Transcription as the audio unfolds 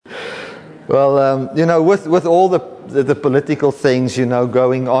Well, with all the political things,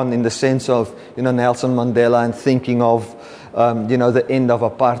 going on in the sense of, Nelson Mandela and thinking of, the end of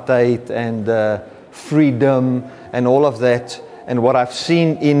apartheid and freedom and all of that, and what I've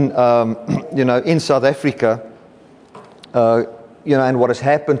seen in, in South Africa, and what has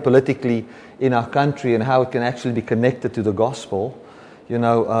happened politically in our country and how it can actually be connected to the gospel,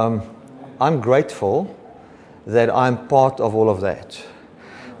 I'm grateful that I'm part of all of that,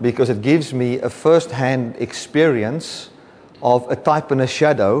 because it gives me a first-hand experience of a type and a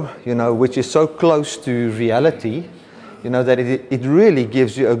shadow, which is so close to reality, that it really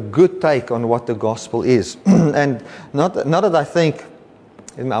gives you a good take on what the gospel is. And not that I think,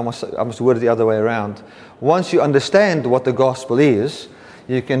 I must word it the other way around. Once you understand what the gospel is,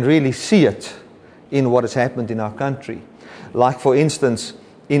 you can really see it in what has happened in our country. Like, for instance,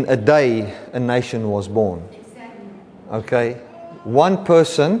 in a day, a nation was born. Okay? One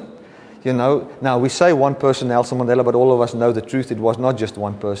person, now we say one person, Nelson Mandela, but all of us know the truth. It was not just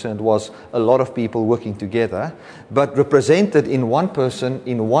one person. It was a lot of people working together. But represented in one person,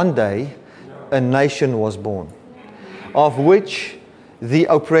 in one day, a nation was born, of which the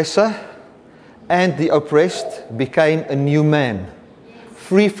oppressor and the oppressed became a new man,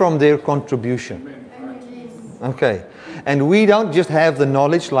 free from their contribution. Okay. And we don't just have the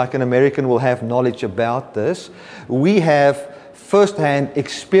knowledge like an American will have knowledge about this. We have first-hand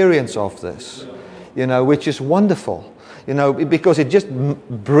experience of this, which is wonderful, because it just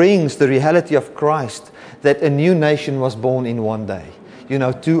brings the reality of Christ, that a new nation was born in one day,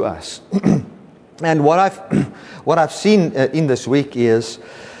 to us. And what I've seen in this week is,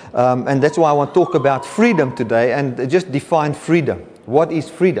 and that's why I want to talk about freedom today and just define freedom. What is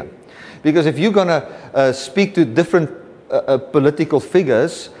freedom? Because if you're going to speak to different political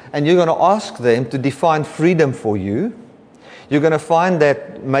figures and you're going to ask them to define freedom for you, you're going to find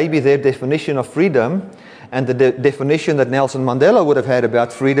that maybe their definition of freedom and the definition that Nelson Mandela would have had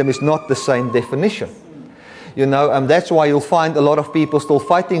about freedom is not the same definition. And that's why you'll find a lot of people still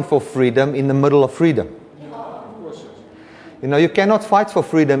fighting for freedom in the middle of freedom. You cannot fight for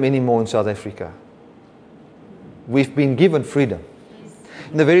freedom anymore in South Africa. We've been given freedom.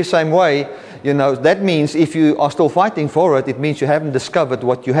 In the very same way, that means if you are still fighting for it, it means you haven't discovered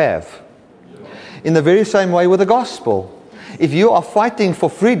what you have. In the very same way with the gospel. If you are fighting for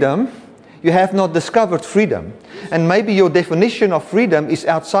freedom, you have not discovered freedom. And maybe your definition of freedom is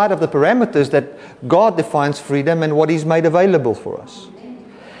outside of the parameters that God defines freedom and what He's made available for us.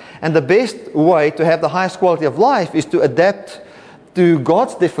 And the best way to have the highest quality of life is to adapt to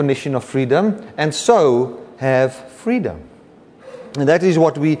God's definition of freedom and so have freedom. And that is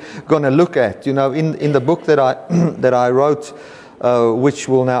what we're going to look at. In the book that I wrote, which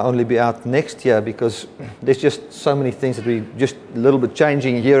will now only be out next year, because there's just so many things that we just a little bit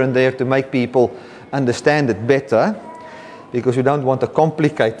changing here and there to make people understand it better, because we don't want a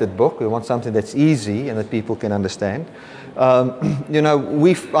complicated book. We want something that's easy and that people can understand.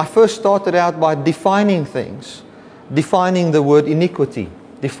 I first started out by defining things, defining the word iniquity,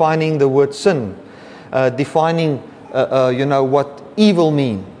 defining the word sin, defining what evil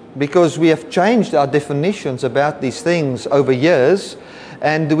mean, because we have changed our definitions about these things over years,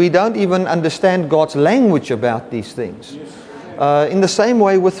 and we don't even understand God's language about these things. In the same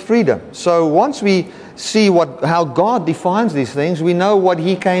way with freedom. So once we see how God defines these things, we know what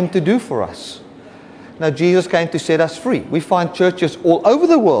He came to do for us. Now, Jesus came to set us free. We find churches all over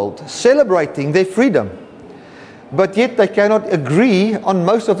the world celebrating their freedom, but yet they cannot agree on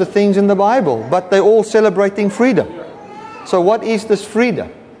most of the things in the Bible, but they're all celebrating freedom. So what is this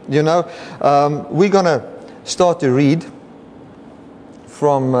freedom? We're going to start to read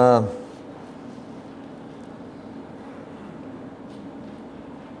from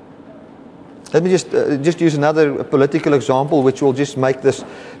let me just use another political example, which will just make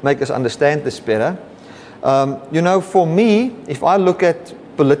us understand this better. For me, if I look at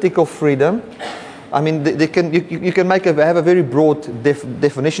political freedom, I mean, you can have a very broad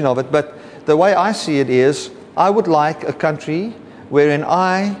definition of it, but the way I see it is, I would like a country wherein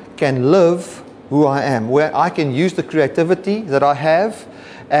I can live who I am, where I can use the creativity that I have,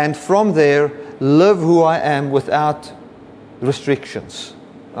 and from there live who I am without restrictions.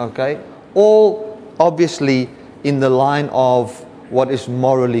 Okay? All obviously in the line of what is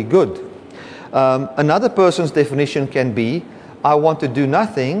morally good. Another person's definition can be, I want to do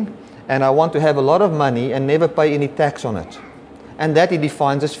nothing and I want to have a lot of money and never pay any tax on it. And that he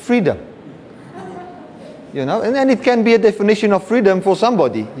defines as freedom. And it can be a definition of freedom for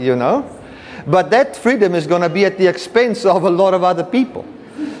somebody, But that freedom is going to be at the expense of a lot of other people.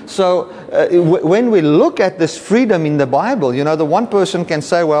 So when we look at this freedom in the Bible, the one person can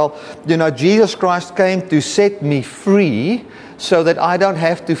say, well, Jesus Christ came to set me free so that I don't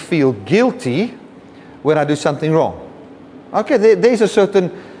have to feel guilty when I do something wrong. Okay, there's a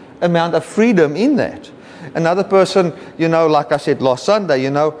certain amount of freedom in that. Another person, like I said last Sunday,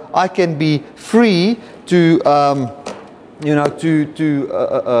 I can be free to,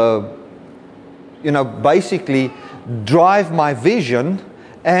 basically drive my vision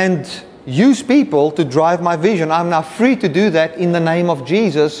and use people to drive my vision. I'm now free to do that in the name of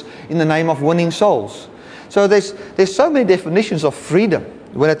Jesus, in the name of winning souls. So there's so many definitions of freedom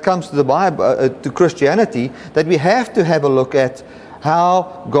when it comes to the Bible, to Christianity, that we have to have a look at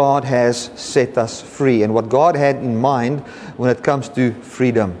how God has set us free and what God had in mind when it comes to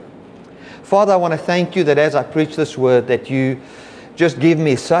freedom. Father, I want to thank you that as I preach this word, that you just give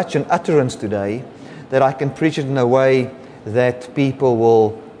me such an utterance today that I can preach it in a way that people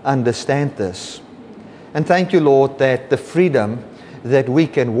will understand this. And thank you, Lord, that the freedom that we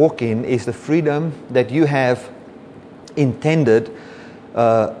can walk in is the freedom that you have intended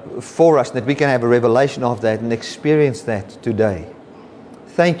for us, that we can have a revelation of that and experience that today.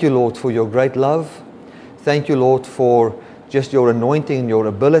 Thank you, Lord, for your great love. Thank you, Lord, for just your anointing and your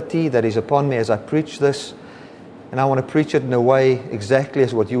ability that is upon me as I preach this. And I want to preach it in a way exactly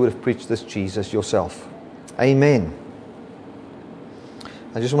as what you would have preached this, Jesus, yourself. Amen.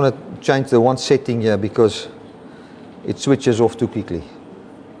 I just want to change the one setting here because it switches off too quickly.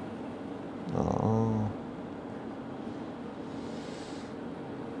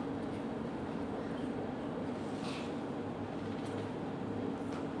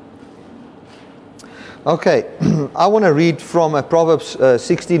 Okay, I want to read from Proverbs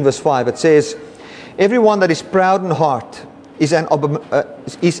 16 verse 5. It says, "Everyone that is proud in heart is an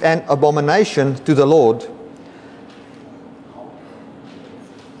abomination to the Lord.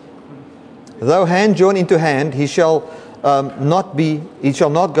 Though hand join into hand, he shall not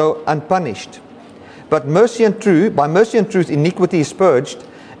go unpunished. But by mercy and truth, iniquity is purged,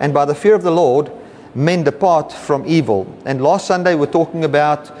 and by the fear of the Lord, men depart from evil." And last Sunday we're talking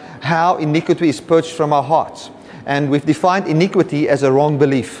about how iniquity is purged from our hearts. And we've defined iniquity as a wrong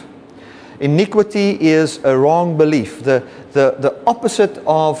belief. Iniquity is a wrong belief. The opposite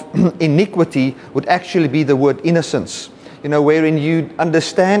of iniquity would actually be the word innocence. Wherein you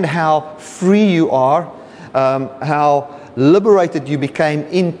understand how free you are, how liberated you became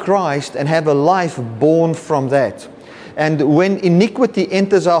in Christ, and have a life born from that. And when iniquity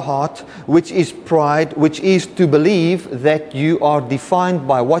enters our heart, which is pride, which is to believe that you are defined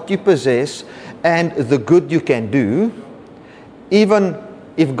by what you possess and the good you can do, even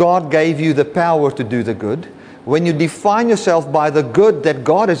if God gave you the power to do the good, when you define yourself by the good that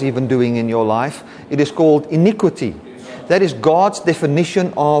God is even doing in your life, it is called iniquity. That is God's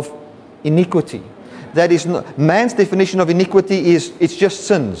definition of iniquity. That is man's definition of iniquity is it's just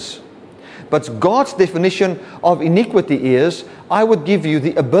sins. But God's definition of iniquity is, I would give you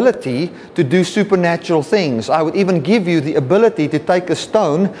the ability to do supernatural things. I would even give you the ability to take a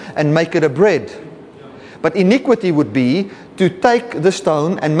stone and make it a bread. But iniquity would be to take the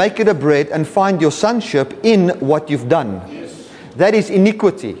stone and make it a bread and find your sonship in what you've done. That is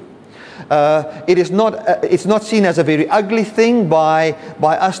iniquity. It's not seen as a very ugly thing by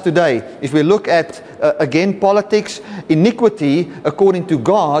us today. If we look at, again, politics, iniquity, according to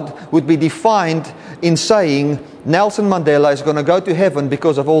God, would be defined in saying Nelson Mandela is going to go to heaven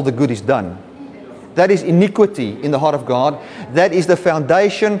because of all the good he's done. That is iniquity in the heart of God. That is the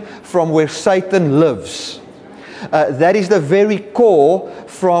foundation from where Satan lives. That is the very core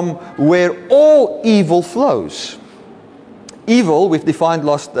from where all evil flows. Evil, we've defined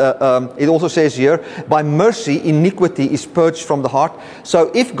it also says here, by mercy, iniquity is purged from the heart.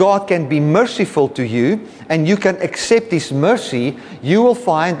 So if God can be merciful to you and you can accept His mercy, you will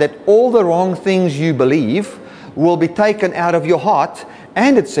find that all the wrong things you believe will be taken out of your heart.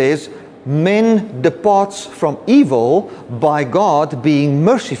 And it says, men departs from evil by God being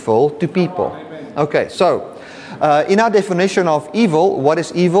merciful to people. Okay, so in our definition of evil, what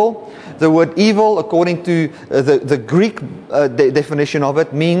is evil? The word evil, according to the Greek definition of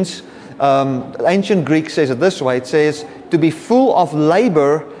it, means, ancient Greek says it this way, it says, to be full of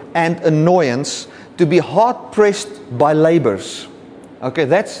labor and annoyance, to be hard-pressed by labors. Okay,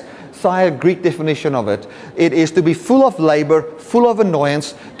 that's the Greek definition of it. It is to be full of labor, full of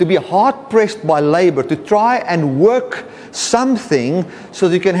annoyance, to be hard-pressed by labor, to try and work something so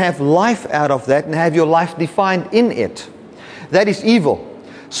that you can have life out of that and have your life defined in it. That is evil.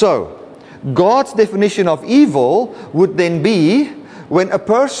 So, God's definition of evil would then be when a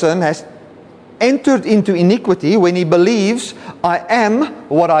person has entered into iniquity, when he believes, I am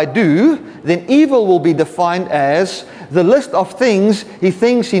what I do, then evil will be defined as the list of things he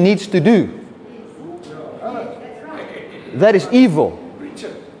thinks he needs to do. That is evil.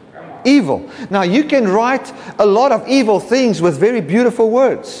 Evil. Now you can write a lot of evil things with very beautiful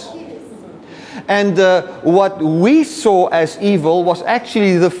words. And what we saw as evil was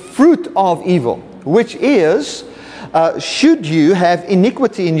actually the fruit of evil, which is, should you have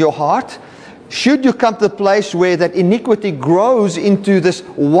iniquity in your heart, should you come to the place where that iniquity grows into this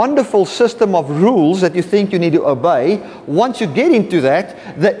wonderful system of rules that you think you need to obey, once you get into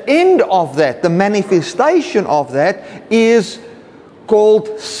that, the end of that, the manifestation of that is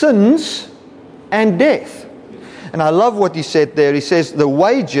called sins and death. And I love what he said there. He says the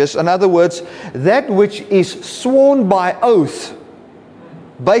wages, in other words, that which is sworn by oath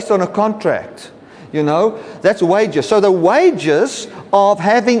based on a contract. You know, that's wages. So the wages of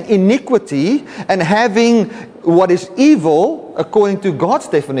having iniquity and having what is evil, according to God's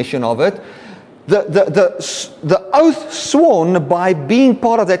definition of it, the oath sworn by being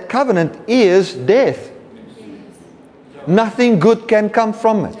part of that covenant is death. Nothing good can come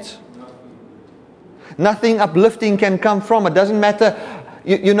from it. Nothing uplifting can come from it. Doesn't matter.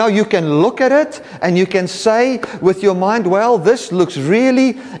 You know, you can look at it and you can say with your mind, well, this looks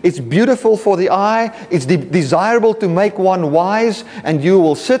really, it's beautiful for the eye, it's desirable to make one wise, and you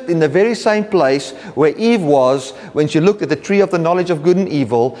will sit in the very same place where Eve was when she looked at the tree of the knowledge of good and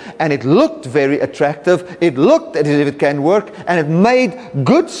evil, and it looked very attractive, it looked as if it can work, and it made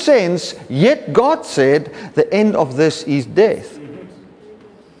good sense, yet God said, the end of this is death.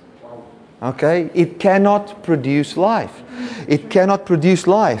 Okay, it cannot produce life. It cannot produce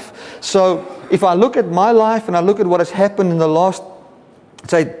life. So if I look at my life and I look at what has happened in the last,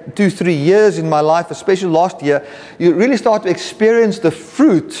 say, 2-3 years in my life, especially last year, you really start to experience the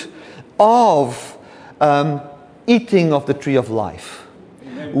fruit of eating of the tree of life.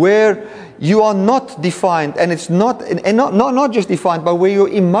 Where you are not defined, and it's not just defined, but where your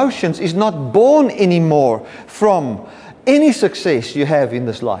emotions is not born anymore from any success you have in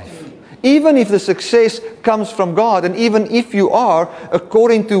this life. Even if the success comes from God, and even if you are,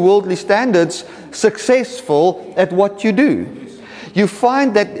 according to worldly standards, successful at what you do, you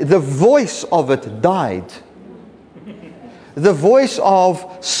find that the voice of it died. The voice of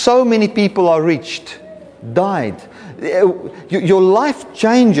so many people are reached died. Your life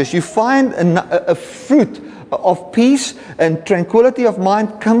changes. You find a fruit of peace and tranquility of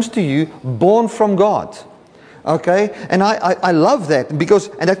mind comes to you, born from God. Okay, and I love that, because,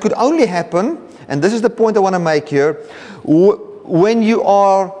 and that could only happen, and this is the point I want to make here, when you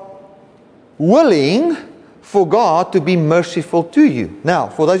are willing for God to be merciful to you. Now,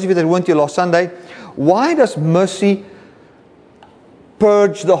 for those of you that weren't here last Sunday, why does mercy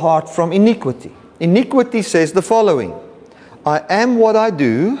purge the heart from iniquity? Iniquity says the following: I am what I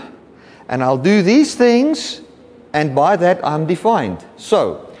do, and I'll do these things, and by that I'm defined.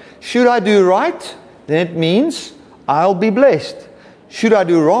 So, should I do right? Then it means I'll be blessed. Should I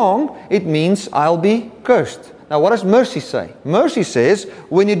do wrong? It means I'll be cursed. Now what does mercy say? Mercy says,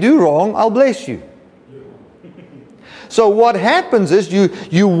 when you do wrong, I'll bless you. So what happens is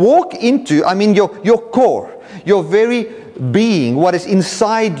you walk into, your core, your very being, what is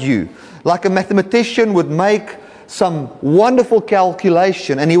inside you. Like a mathematician would make some wonderful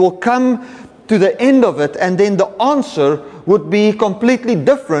calculation, and he will come to the end of it, and then the answer would be completely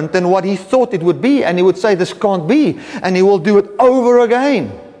different than what he thought it would be, and he would say this can't be, and he will do it over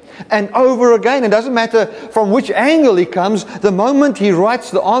again and over again. It doesn't matter from which angle he comes. The moment he writes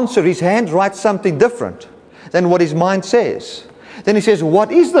the answer, his hand writes something different than what his mind says. Then he says,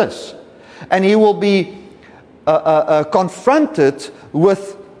 what is this? And he will be confronted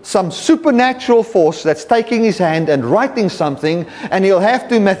with some supernatural force that's taking his hand and writing something, and he'll have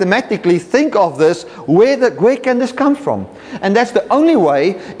to mathematically think of this, where can this come from? And that's the only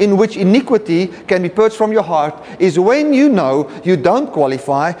way in which iniquity can be purged from your heart, is when you know you don't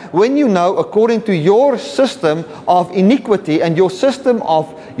qualify, when you know according to your system of iniquity and your system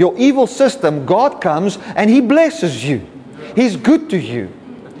of your evil system, God comes and He blesses you. He's good to you.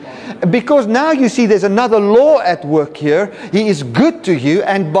 Because now you see there's another law at work here. He is good to you,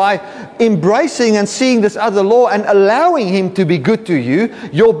 and by embracing and seeing this other law and allowing Him to be good to you,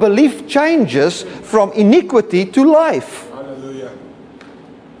 your belief changes from iniquity to life. Hallelujah.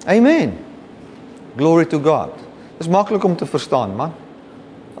 Amen. Glory to God. Dis maklik om te verstaan, man.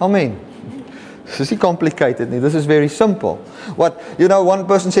 Amen. This is complicated. This is very simple. One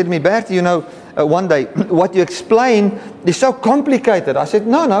person said to me, Bertie, one day, what you explain is so complicated. I said,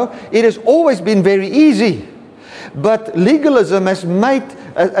 no, it has always been very easy. But legalism has made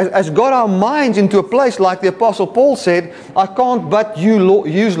has got our minds into a place, like the Apostle Paul said, I can't but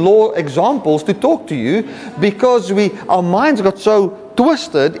use law examples to talk to you, because our minds got so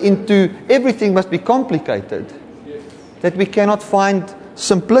twisted into everything must be complicated that we cannot find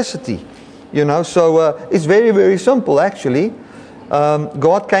simplicity. So it's very, very simple actually.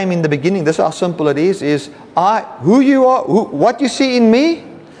 God came in the beginning. This is how simple it is who you are, what you see in me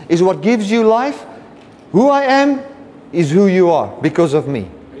is what gives you life. Who I am is who you are because of me.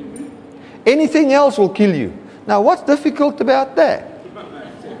 Anything else will kill you. Now what's difficult about that?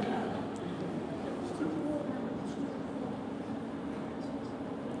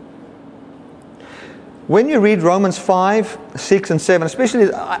 When you read Romans 5, 6 and 7,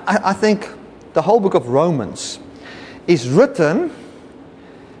 especially I think the whole book of Romans is written,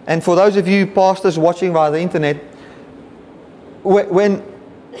 and for those of you pastors watching via the internet,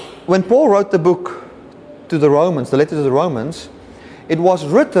 when Paul wrote the book to the Romans, the letter to the Romans, it was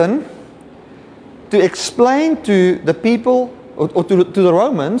written to explain to the people, or to the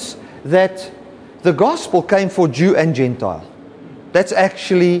Romans, that the gospel came for Jew and Gentile. That's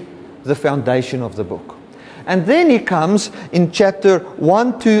actually the foundation of the book. And then he comes in chapter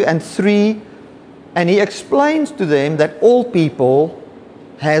 1, 2 and 3, and he explains to them that all people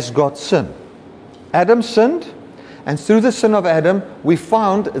has got sin. Adam sinned, and through the sin of Adam, we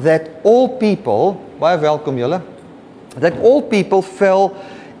found that all people, baie welkom julle, that all people fell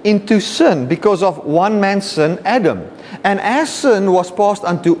into sin because of one man's sin, Adam. And as sin was passed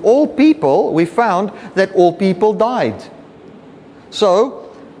unto all people, we found that all people died.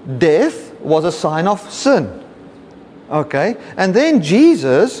 So, death was a sign of sin. Okay? And then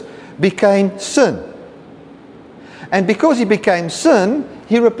Jesus became sin. And because he became sin,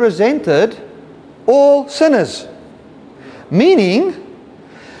 he represented all sinners. Meaning,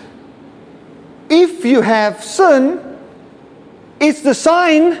 if you have sin, it's the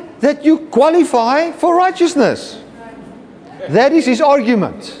sign that you qualify for righteousness. That is his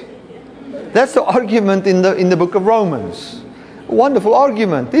argument. That's the argument in the book of Romans. Wonderful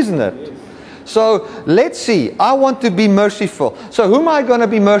argument, isn't it? So let's see. I want to be merciful. So who am I going to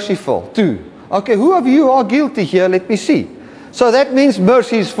be merciful to? Okay, who of you are guilty here? Let me see. So that means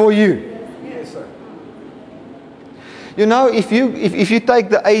mercy is for you. Yes, sir. If you take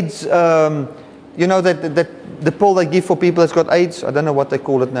the AIDS, that the pill they give for people that's got AIDS, I don't know what they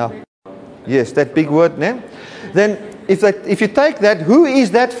call it now. Yes, that big word, né? Then if you take that, who is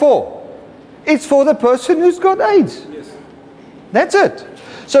that for? It's for the person who's got AIDS. Yes. That's it.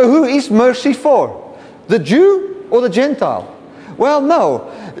 So who is mercy for? The Jew or the Gentile? Well, no.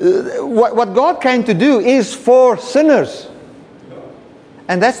 What God came to do is for sinners.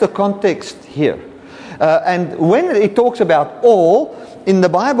 And that's the context here. And when it talks about all in the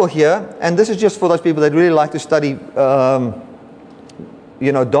Bible here, and this is just for those people that really like to study,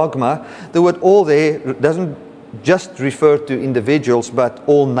 dogma, the word all there doesn't just refer to individuals, but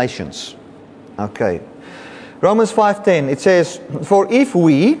all nations. Okay. Romans 5:10, it says, for if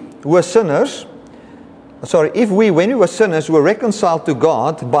we, when we were sinners, were reconciled to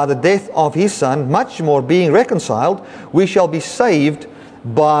God by the death of His Son, much more being reconciled, we shall be saved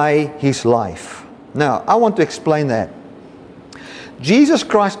by His life. Now, I want to explain that. Jesus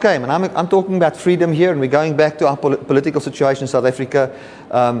Christ came, and I'm talking about freedom here, and we're going back to our political situation in South Africa.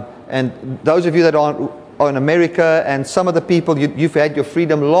 And those of you that are in America, and some of the people, you've had your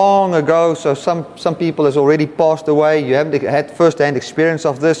freedom long ago, so some people has already passed away. You haven't had first-hand experience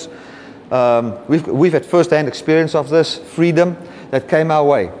of this. We've had first-hand experience of this freedom that came our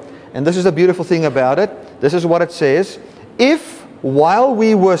way. And this is the beautiful thing about it. This is what it says. If, while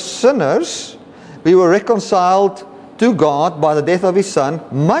we were sinners, we were reconciled to God by the death of His Son,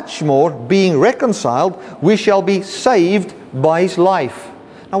 much more, being reconciled, we shall be saved by His life.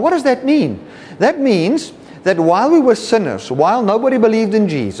 Now, what does that mean? That means that while we were sinners, while nobody believed in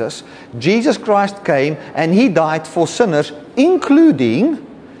Jesus, Jesus Christ came and He died for sinners, including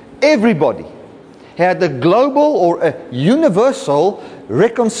everybody. He had a global or a universal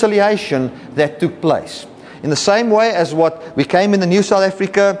reconciliation that took place. In the same way as what we came in the New South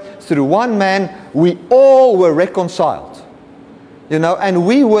Africa, through one man, we all were reconciled. And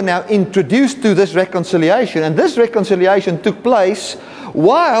we were now introduced to this reconciliation. And this reconciliation took place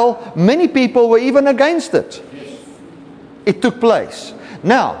while many people were even against it. It took place.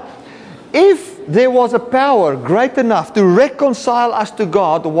 Now, if there was a power great enough to reconcile us to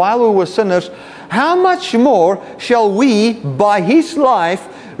God while we were sinners, how much more shall we, by His life,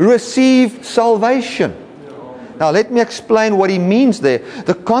 receive salvation? Now, let me explain what he means there.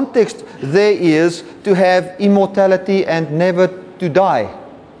 The context there is to have immortality and never to die.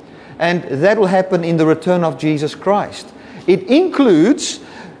 And that will happen in the return of Jesus Christ. It includes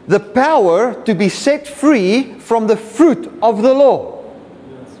the power to be set free from the fruit of the law.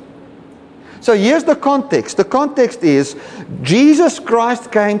 So here's the context. The context is Jesus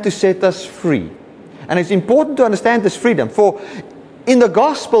Christ came to set us free. And it's important to understand this freedom. For in the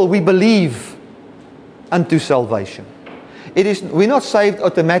gospel we believe unto salvation. We're not saved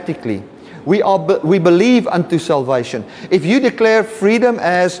automatically. We believe unto salvation. If you declare freedom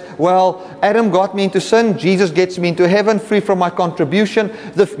as, well, Adam got me into sin, Jesus gets me into heaven, free from my contribution,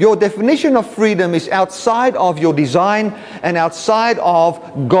 your definition of freedom is outside of your design and outside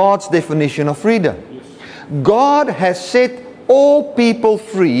of God's definition of freedom. God has set all people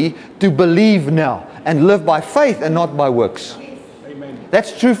free to believe now and live by faith and not by works. Amen.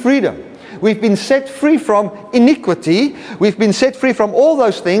 That's true freedom. We've been set free from iniquity. We've been set free from all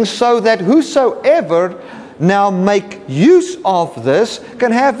those things so that whosoever now make use of this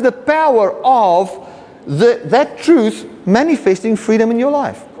can have the power of that truth manifesting freedom in your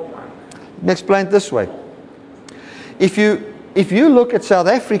life. Let me explain it this way. If you look at South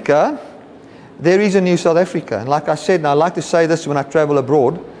Africa, there is a new South Africa. And like I said, and I like to say this when I travel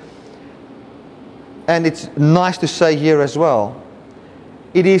abroad, and it's nice to say here as well,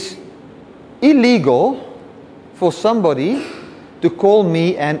 it is illegal for somebody to call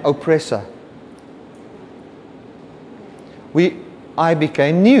me an oppressor. I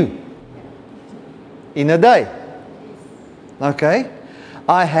became new in a day. Okay?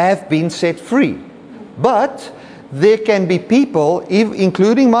 I have been set free. But there can be people,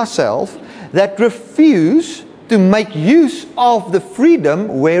 including myself, that refuse to make use of the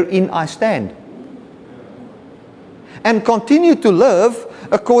freedom wherein I stand. And continue to live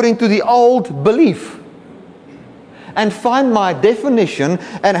according to the old belief. And find my definition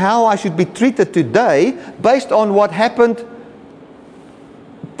and how I should be treated today based on what happened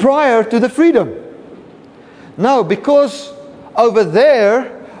prior to the freedom. No, because over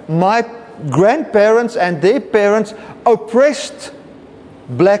there, my grandparents and their parents oppressed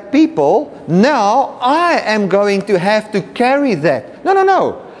black people. Now I am going to have to carry that.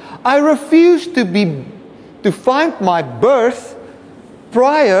 No. I refuse to find my birth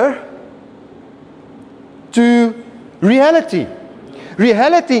prior to reality.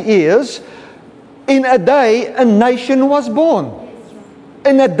 Reality is, in a day a nation was born.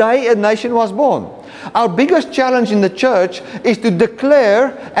 In a day a nation was born. Our biggest challenge in the church is to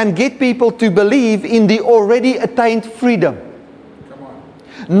declare and get people to believe in the already attained freedom.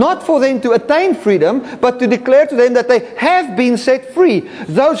 Not for them to attain freedom, but to declare to them that they have been set free.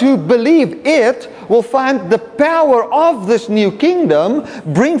 Those who believe it will find the power of this new kingdom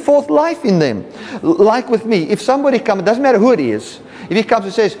bring forth life in them. Like with me, if somebody comes, it doesn't matter who it is, if he comes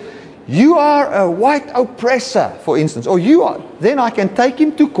and says, you are a white oppressor, for instance, or you are, then I can take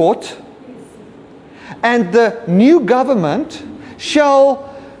him to court, and the new government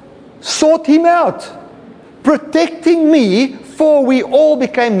shall sort him out, protecting me. For we all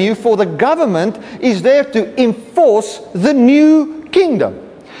became new, for the government is there to enforce the new kingdom.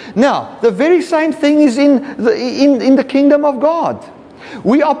 Now, the very same thing is in the kingdom of God.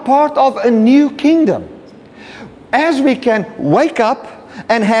 We are part of a new kingdom. As we can wake up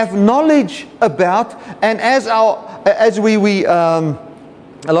and have knowledge about, and a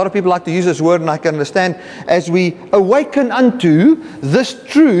lot of people like to use this word, and I can understand, as we awaken unto this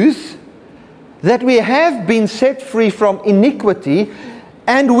truth, that we have been set free from iniquity,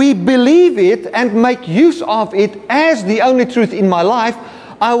 and we believe it and make use of it as the only truth in my life,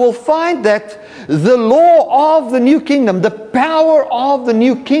 I will find that the law of the new kingdom, the power of the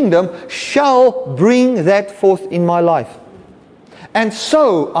new kingdom, shall bring that forth in my life. And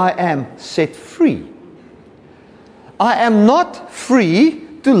so I am set free. I am not free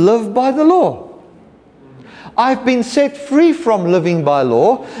to live by the law. I've been set free from living by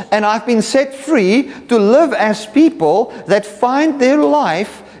law, and I've been set free to live as people that find their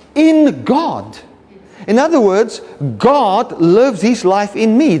life in God. In other words, God lives His life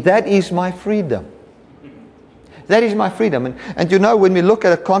in me. That is my freedom. That is my freedom. And you know, when we look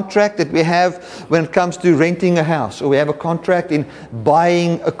at a contract that we have when it comes to renting a house, or we have a contract in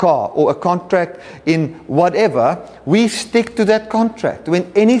buying a car, or a contract in whatever, we stick to that contract.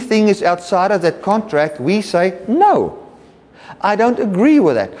 When anything is outside of that contract, we say, no, I don't agree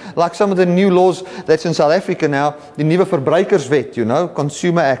with that. Like some of the new laws that's in South Africa now, the Nuwe Verbruikerswet,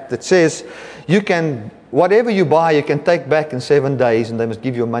 Consumer Act, that says you can, whatever you buy, you can take back in 7 days, and they must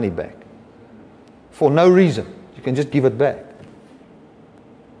give your money back. For no reason. You can just give it back.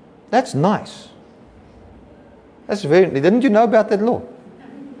 That's nice. Didn't you know about that law?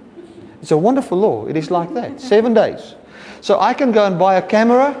 It's a wonderful law. It is like that. 7 days. So I can go and buy a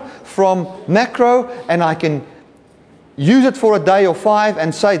camera from Macro, and use it for a day or 5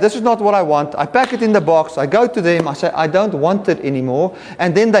 and say, this is not what I want. I pack it in the box. I go to them. I say, I don't want it anymore.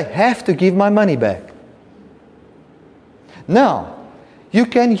 And then they have to give my money back. Now, you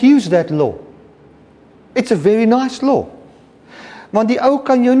can use that law. It's a very nice law. Want die ou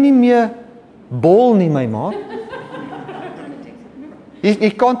kan jou nie meer bol nie, my maat.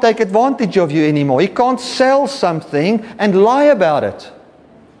 He can't take advantage of you anymore. He can't sell something and lie about it.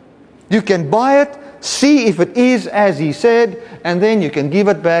 You can buy it, see if it is as he said, and then you can give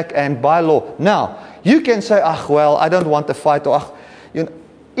it back and by law. Now, you can say, well, I don't want to fight. Or,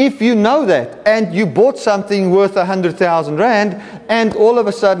 if you know that, and you bought something worth 100,000 rand, and all of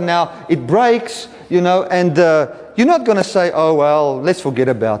a sudden now it breaks, and you're not going to say, oh, well, let's forget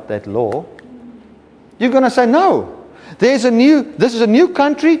about that law. You're going to say, no. This is a new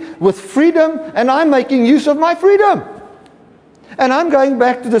country with freedom, and I'm making use of my freedom. And I'm going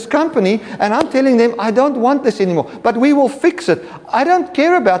back to this company, and I'm telling them, I don't want this anymore. But we will fix it. I don't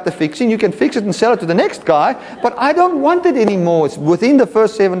care about the fixing. You can fix it and sell it to the next guy, but I don't want it anymore. It's within the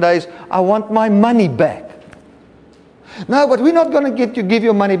first 7 days, I want my money back. No, but we're not going to give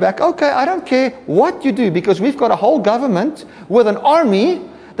your money back. Okay, I don't care what you do, because we've got a whole government with an army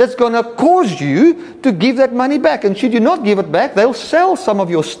that's going to cause you to give that money back. And should you not give it back, they'll sell some of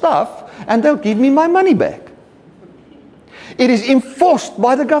your stuff and they'll give me my money back. It is enforced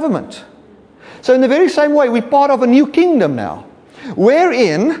by the government. So in the very same way, we're part of a new kingdom now,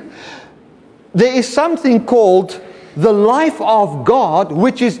 wherein there is something called the life of God,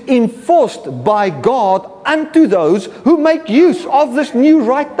 which is enforced by God unto those who make use of this new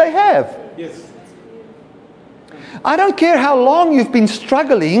right they have. Yes. I don't care how long you've been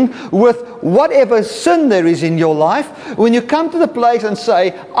struggling with whatever sin there is in your life. When you come to the place and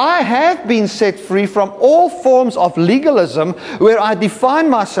say, I have been set free from all forms of legalism where I define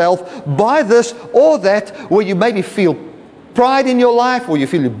myself by this or that, where you maybe feel pride in your life, or you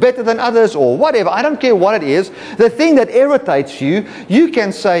feel you're better than others, or whatever. I don't care what it is. The thing that irritates you, you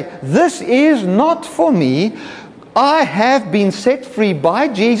can say, this is not for me. I have been set free by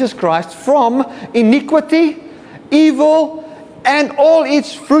Jesus Christ from iniquity, evil, and all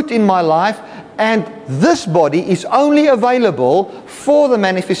its fruit in my life, and this body is only available for the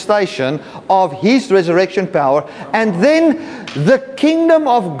manifestation of His resurrection power. And then the kingdom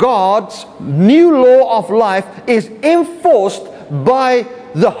of God's new law of life is enforced by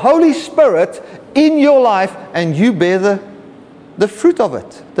the Holy Spirit in your life, and you bear the fruit of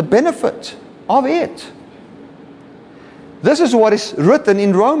it, the benefit of it. This is what is written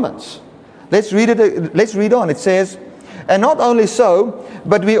in Romans. Let's read it. Let's read on. It says, and not only so,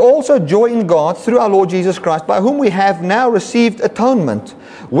 but we also joy in God through our Lord Jesus Christ, by whom we have now received atonement.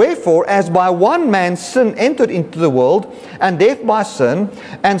 Wherefore, as by one man sin entered into the world, and death by sin,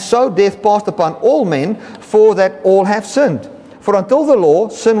 and so death passed upon all men, for that all have sinned. For until the law,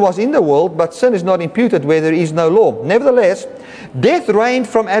 sin was in the world, but sin is not imputed where there is no law. Nevertheless, death reigned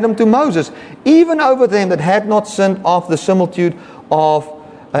from Adam to Moses, even over them that had not sinned, of the similitude of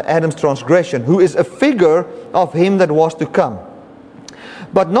Adam's transgression, who is a figure of him that was to come.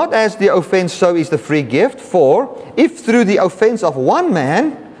 But not as the offense, so is the free gift. For if through the offense of one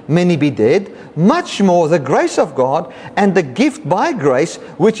man many be dead, much more the grace of God and the gift by grace,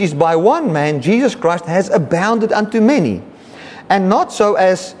 which is by one man, Jesus Christ, has abounded unto many. And not so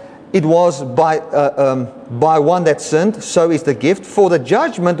as it was by one that sinned, so is the gift. For the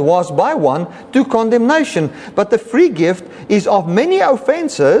judgment was by one to condemnation, but the free gift is of many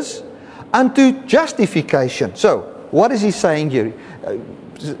offenses unto justification. So, what is he saying here?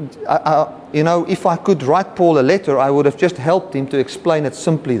 If I could write Paul a letter, I would have just helped him to explain it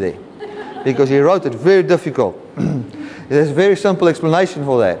simply there, because he wrote it very difficult. There's a very simple explanation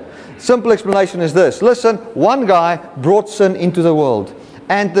for that. Simple explanation is this. Listen, one guy brought sin into the world.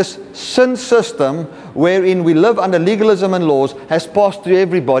 And this sin system, wherein we live under legalism and laws, has passed through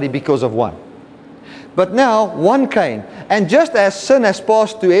everybody because of one. But now, one came. And just as sin has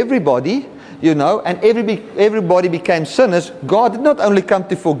passed to everybody, and everybody became sinners, God did not only come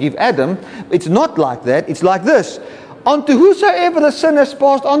to forgive Adam. It's not like that. It's like this. Unto whosoever the sin has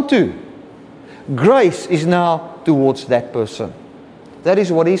passed onto, grace is now towards that person. That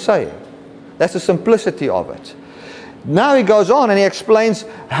is what he's saying. That's the simplicity of it. Now he goes on and he explains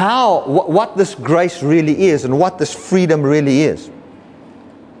what this grace really is and what this freedom really is.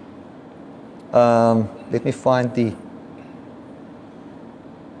 Let me find the...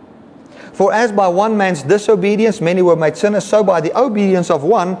 For as by one man's disobedience many were made sinners, so by the obedience of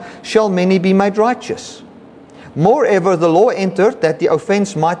one shall many be made righteous. Moreover, the law entered that the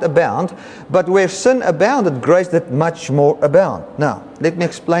offense might abound, but where sin abounded, grace did much more abound. Now, let me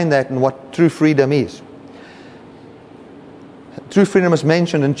explain that and what true freedom is. true freedom is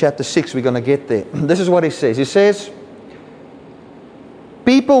mentioned in chapter 6. We're going to get there. This is what he says. He says,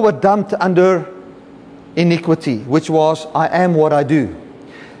 people were dumped under iniquity, which was, I am what I do.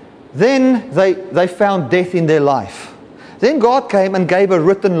 Then they found death in their life. Then God came and gave a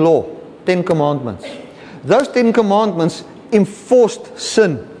written law, 10 commandments. Those 10 commandments enforced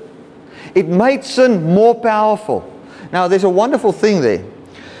sin. It made sin more powerful. Now there's a wonderful thing there.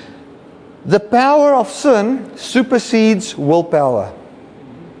 The power of sin supersedes willpower.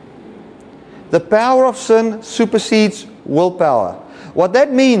 The power of sin supersedes willpower. What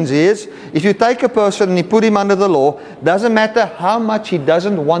that means is, if you take a person and you put him under the law, doesn't matter how much he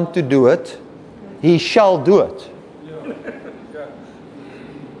doesn't want to do it, he shall do it.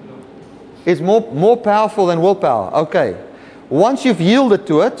 It's more powerful than willpower. Okay. Once you've yielded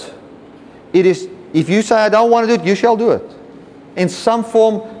to it, it is, if you say, I don't want to do it, you shall do it. In some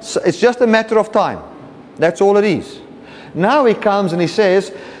form, it's just a matter of time. That's all it is. Now he comes and he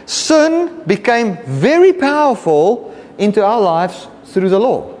says, sin became very powerful into our lives through the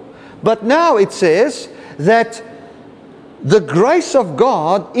law. But now it says that the grace of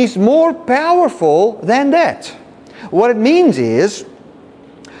God is more powerful than that. What it means is,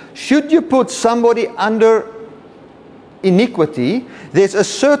 should you put somebody under iniquity, there's a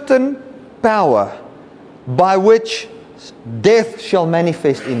certain power by which death shall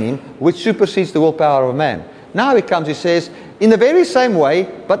manifest in him, which supersedes the willpower of a man. Now he comes, he says, in the very same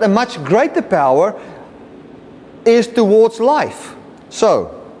way, but a much greater power is towards life.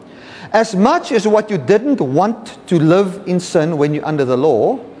 So, as much as what you didn't want to live in sin when you're under the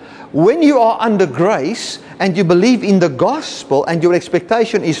law, when you are under grace and you believe in the gospel and your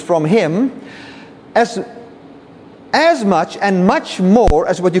expectation is from Him, as much and much more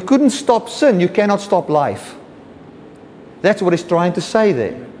as what you couldn't stop sin, you cannot stop life. That's what he's trying to say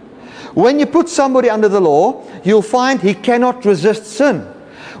there. When you put somebody under the law, you'll find he cannot resist sin.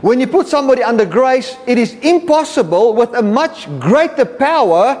 When you put somebody under grace, it is impossible with a much greater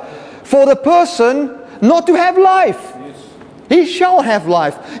power for the person not to have life. He shall have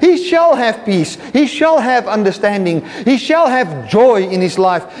life. He shall have peace. He shall have understanding. He shall have joy in his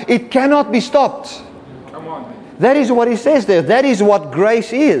life. It cannot be stopped. Come on. That is what he says there. That is what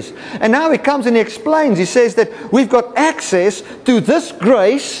grace is. And now he comes and he explains. He says that we've got access to this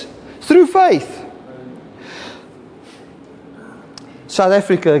grace through faith. South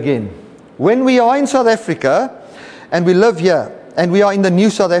Africa again. When we are in South Africa and we live here and we are in the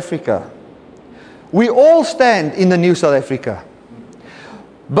new South Africa, we all stand in the new South Africa.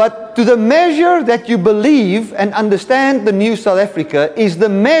 But to the measure that you believe and understand the new South Africa is the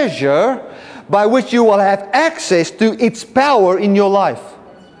measure by which you will have access to its power in your life.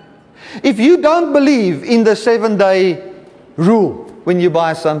 If you don't believe in the 7-day rule when you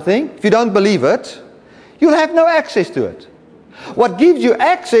buy something, if you don't believe it, you'll have no access to it. What gives you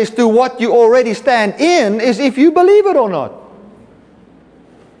access to what you already stand in is if you believe it or not.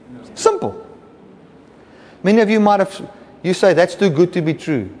 Simple. Many of you might have, you say that's too good to be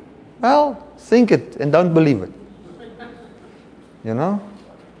true. Well, think it and don't believe it. You know?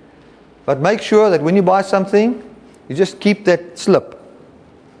 But make sure that when you buy something, you just keep that slip.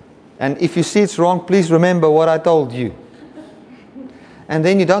 And if you see it's wrong, please remember what I told you. And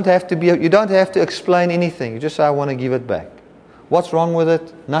then you don't have to explain anything. You just say, I want to give it back. What's wrong with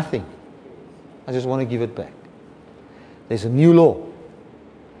it? Nothing. I just want to give it back. There's a new law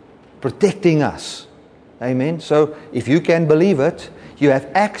protecting us. Amen. So if you can believe it, you have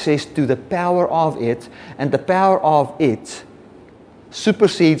access to the power of it, and the power of it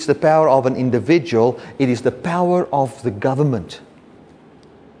supersedes the power of an individual. It is the power of the government.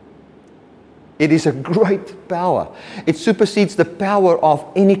 It is a great power. It supersedes the power of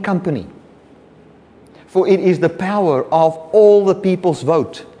any company. For it is the power of all the people's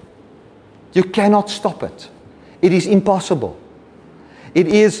vote. You cannot stop it. It is impossible.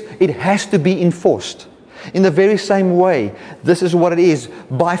 It has to be enforced. In the very same way, this is what it is.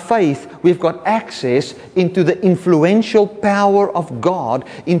 By faith, we've got access into the influential power of God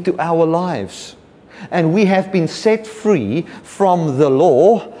into our lives. And we have been set free from the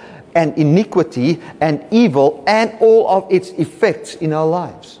law and iniquity and evil and all of its effects in our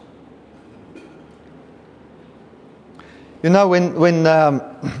lives. You know, when they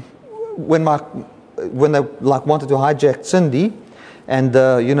wanted to hijack Cindy, and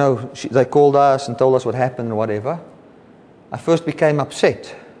they called us and told us what happened and whatever, I first became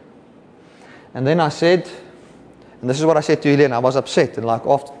upset. And then I said, and this is what I said to Helene, I was upset. And like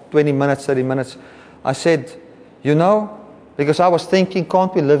after 20 minutes, 30 minutes, I said, because I was thinking,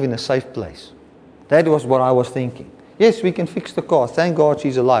 can't we live in a safe place? That was what I was thinking. Yes, we can fix the car. Thank God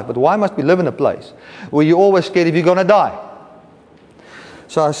she's alive. But why must we live in a place where you're always scared if you're going to die?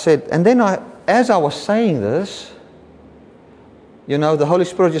 So I said, and then as I was saying this, the Holy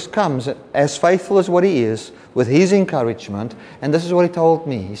Spirit just comes, as faithful as what He is, with His encouragement. And this is what He told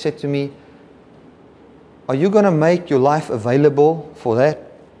me. He said to me, are you going to make your life available for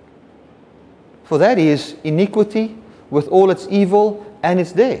that? For that is iniquity with all its evil and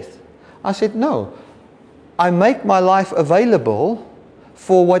its death. I said, no. I make my life available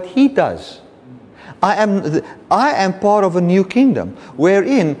for what He does. I am part of a new kingdom,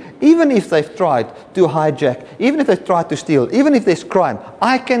 wherein, even if they've tried to hijack, even if they've tried to steal, even if there's crime,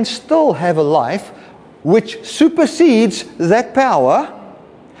 I can still have a life which supersedes that power,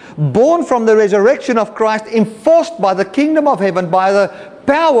 born from the resurrection of Christ, enforced by the kingdom of heaven, by the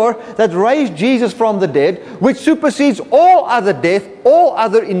power that raised Jesus from the dead, which supersedes all other death, all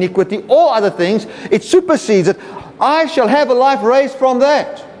other iniquity, all other things. It supersedes it. I shall have a life raised from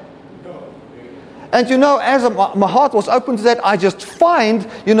that. And as my heart was open to that, I just find,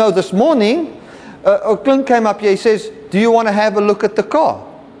 this morning, Clint came up here, he says, do you want to have a look at the car?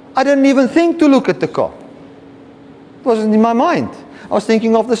 I didn't even think to look at the car. It wasn't in my mind. I was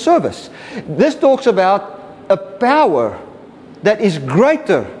thinking of the service. This talks about a power that is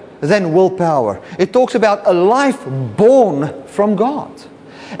greater than willpower. It talks about a life born from God.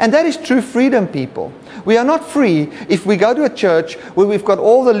 And that is true freedom, people. We are not free if we go to a church where we've got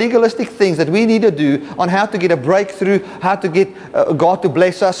all the legalistic things that we need to do on how to get a breakthrough, how to get God to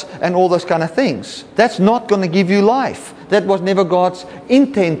bless us, and all those kind of things. That's not going to give you life. That was never God's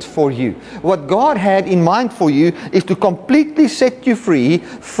intent for you. What God had in mind for you is to completely set you free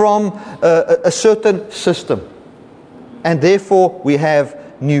from a certain system. And therefore we have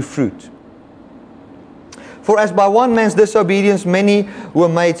new fruit. For as by one man's disobedience many were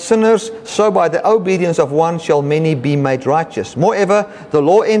made sinners, so by the obedience of one shall many be made righteous. Moreover, the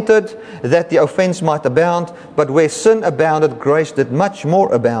law entered that the offense might abound, but where sin abounded, grace did much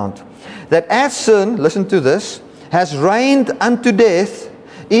more abound. That as sin, listen to this, has reigned unto death,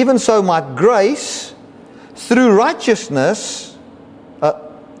 even so might grace through righteousness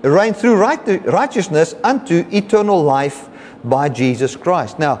reign through righteousness unto eternal life by Jesus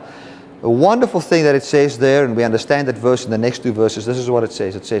Christ. Now, a wonderful thing that it says there, and we understand that verse in the next two verses. This is what it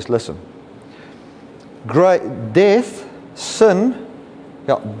says. It says, listen, death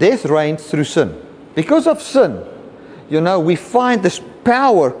reigned through sin. Because of sin, we find this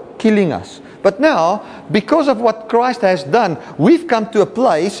power killing us. But now, because of what Christ has done, we've come to a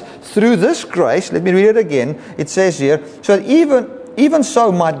place through this grace. Let me read it again. It says here, so that even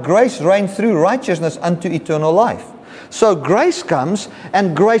so might grace reign through righteousness unto eternal life. So grace comes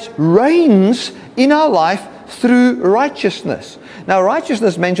and grace reigns in our life through righteousness. Now,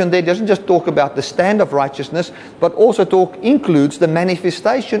 righteousness mentioned there doesn't just talk about the stand of righteousness, but also includes the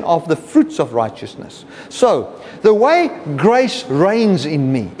manifestation of the fruits of righteousness. So, the way grace reigns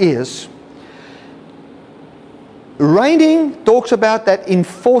in me is, reigning talks about that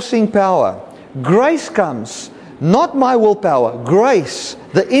enforcing power. Grace comes, not my willpower, grace,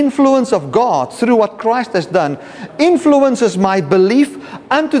 the influence of God through what Christ has done, influences my belief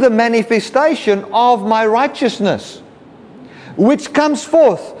unto the manifestation of my righteousness, which comes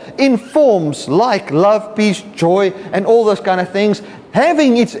forth in forms like love, peace, joy, and all those kind of things,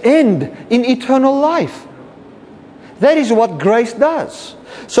 having its end in eternal life. That is what grace does.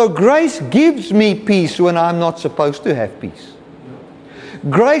 So grace gives me peace when I'm not supposed to have peace.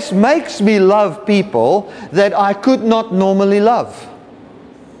 Grace makes me love people that I could not normally love.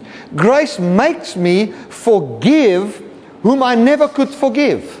 Grace makes me forgive whom I never could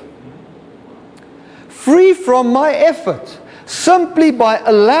forgive. Free from my effort, simply by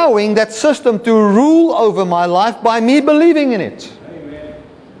allowing that system to rule over my life by me believing in it. Amen.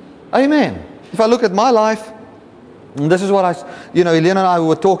 Amen. If I look at my life, and this is what Helena and I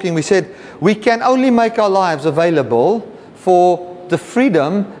were talking, we said, we can only make our lives available for the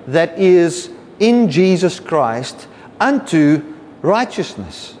freedom that is in Jesus Christ unto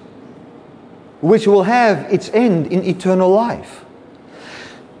righteousness, which will have its end in eternal life.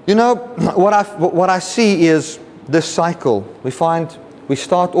 What I see is this cycle. We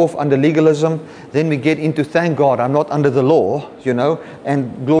start off under legalism, then we get into, thank God I'm not under the law,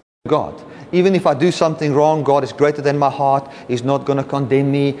 and glory to God. Even if I do something wrong, God is greater than my heart. He's not going to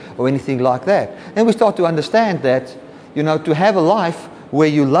condemn me or anything like that. And we start to understand that, to have a life where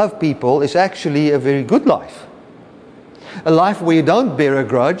you love people is actually a very good life. A life where you don't bear a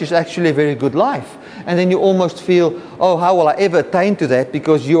grudge is actually a very good life. And then you almost feel, oh, how will I ever attain to that?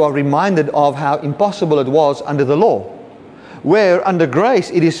 Because you are reminded of how impossible it was under the law. Where under grace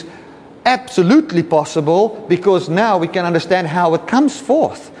it is absolutely possible, because now we can understand how it comes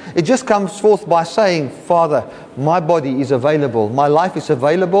forth. It just comes forth by saying, Father, my body is available, my life is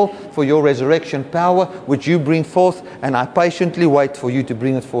available for your resurrection power, which you bring forth, and I patiently wait for you to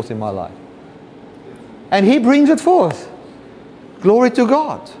bring it forth in my life. And He brings it forth. Glory to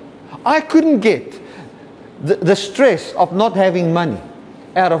God. I couldn't get the stress of not having money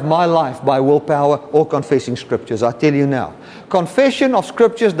out of my life by willpower or confessing scriptures. I tell you now, confession of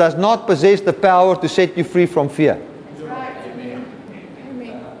scriptures does not possess the power to set you free from fear.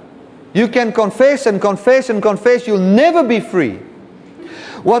 You can confess and confess and confess, you'll never be free.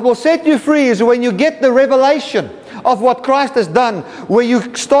 What will set you free is when you get the revelation of what Christ has done, where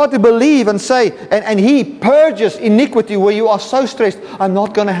you start to believe and say, and He purges iniquity, where you are so stressed, I'm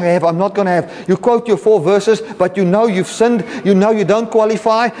not going to have. You quote your 4 verses, but you know you've sinned, you know you don't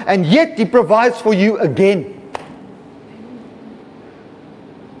qualify, and yet He provides for you again.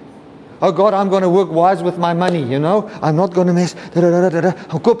 Oh God, I'm going to work wise with my money, you know. I'm not going to mess.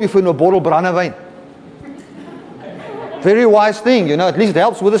 I'll koop you vir 'n bottle brandewyn. Very wise thing, you know. At least it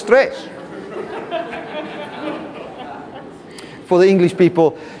helps with the stress. For the English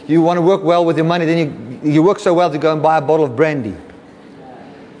people, you want to work well with your money, then you work so well to go and buy a bottle of brandy.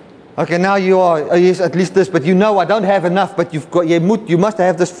 Okay, now you are, yes, at least this, but you know I don't have enough, but you must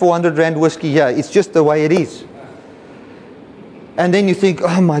have this 400 rand whiskey here. It's just the way it is. And then you think,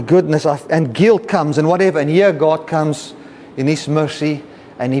 oh my goodness, and guilt comes and whatever, and here God comes in His mercy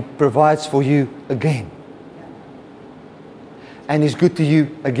and He provides for you again. And He's good to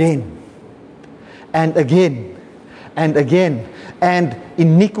you again. And again. And again. And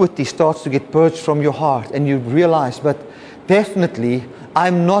iniquity starts to get purged from your heart, and you realize, but definitely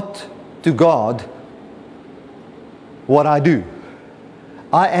I'm not to God what I do.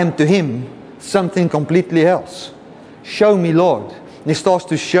 I am to Him something completely else. Show me, Lord. And He starts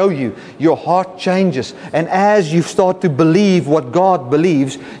to show you. Your heart changes. And as you start to believe what God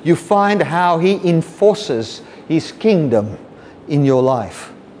believes, you find how He enforces His kingdom in your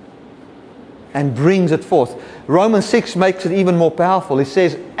life and brings it forth. Romans 6 makes it even more powerful. It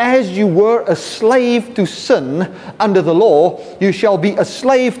says, as you were a slave to sin under the law, you shall be a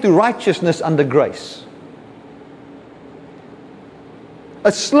slave to righteousness under grace.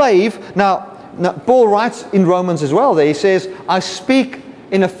 A slave. Now, Paul writes in Romans as well there, he says, I speak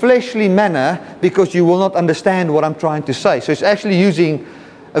in a fleshly manner because you will not understand what I'm trying to say. So it's actually using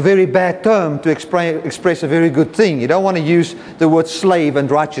a very bad term to express a very good thing. You don't want to use the word slave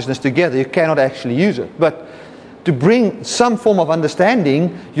and righteousness together. You cannot actually use it. But to bring some form of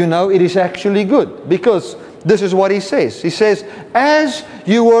understanding, you know, it is actually good. Because this is what he says. He says, as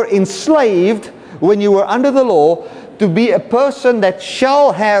you were enslaved when you were under the law, to be a person that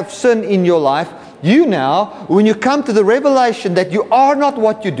shall have sin in your life, you now, when you come to the revelation that you are not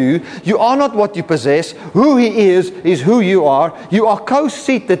what you do, you are not what you possess, who He is who you are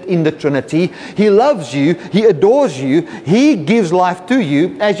co-seated in the Trinity, He loves you, He adores you, He gives life to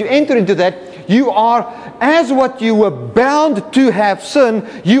you. As you enter into that, you are, as what you were bound to have sin,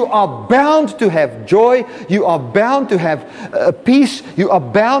 you are bound to have joy, you are bound to have peace, you are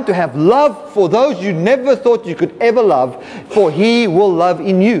bound to have love for those you never thought you could ever love, for He will love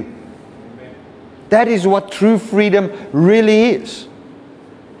in you. That is what true freedom really is.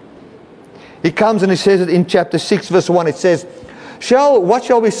 He comes and he says it in chapter 6 verse 1. It says, what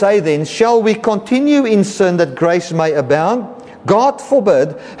shall we say then? Shall we continue in sin that grace may abound? God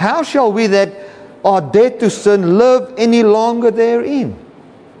forbid. How shall we that are dead to sin live any longer therein?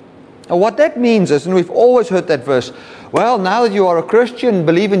 Now what that means is, and we've always heard that verse, well, now that you are a Christian,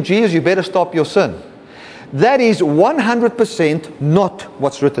 believe in Jesus, you better stop your sin. That is 100% not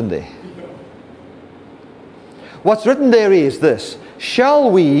what's written there. What's written there is this. Shall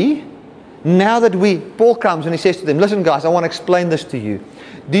we, now that Paul comes and he says to them, listen guys, I want to explain this to you.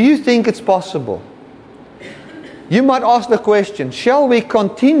 Do you think it's possible? You might ask the question, shall we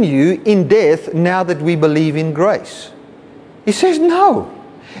continue in death now that we believe in grace? He says, no.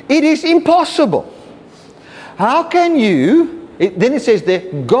 It is impossible. How can you, then it says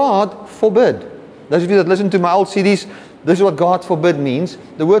there, God forbid. Those of you that listen to my old CDs, this is what God forbid means.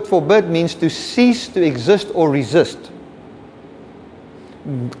 The word forbid means to cease to exist or resist.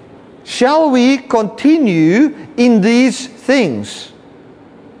 Shall we continue in these things?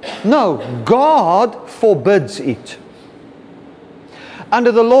 No, God forbids it.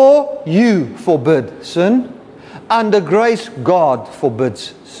 Under the law, you forbid sin. Under grace, God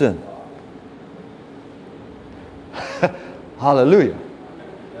forbids sin. Hallelujah.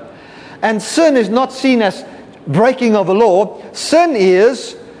 And sin is not seen as breaking of the law. Sin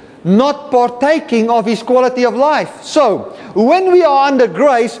is not partaking of His quality of life. So, when we are under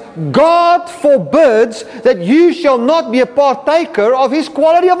grace, God forbids that you shall not be a partaker of His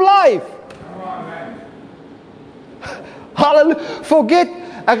quality of life. Halleluja. Forget,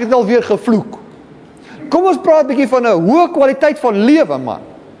 ek het alweer gevloek. Kom ons praat 'n bietjie van 'n hoë kwaliteit van lewe, man.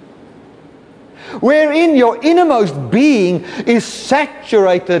 Wherein your innermost being is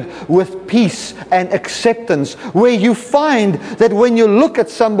saturated with peace and acceptance. Where you find that when you look at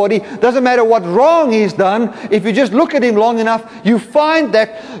somebody, doesn't matter what wrong he's done, if you just look at him long enough, you find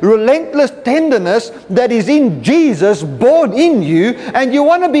that relentless tenderness that is in Jesus born in you, and you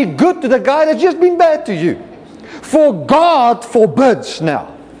want to be good to the guy that's just been bad to you. For God forbids now.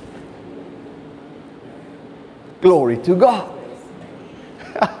 Glory to God.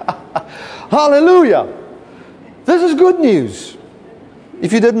 Hallelujah. This is good news,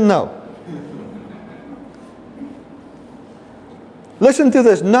 if you didn't know. Listen to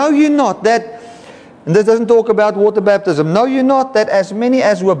this. Know you not that, and this doesn't talk about water baptism, know you not that as many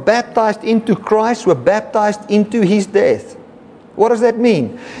as were baptized into Christ were baptized into His death? What does that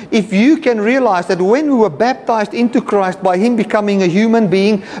mean? If you can realize that when we were baptized into Christ by Him becoming a human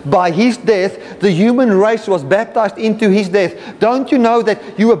being, by His death, the human race was baptized into His death. Don't you know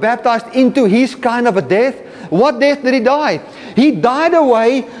that you were baptized into His kind of a death? What death did He die? He died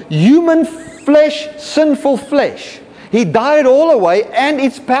away human flesh, sinful flesh. He died it all away, and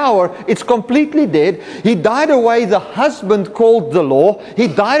its power, it's completely dead. He died away the husband called the law. He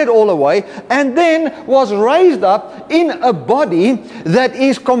died it all away, and then was raised up in a body that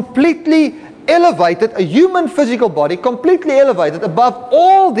is completely elevated, a human physical body, completely elevated above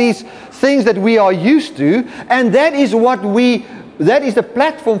all these things that we are used to, and that is the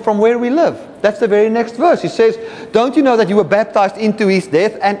platform from where we live. That's the very next verse. He says, don't you know that you were baptized into His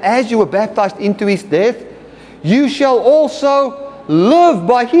death, and as you were baptized into His death, you shall also live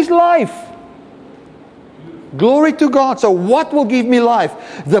by His life. Glory to God. So what will give me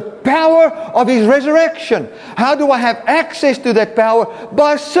life? The power of His resurrection. How do I have access to that power?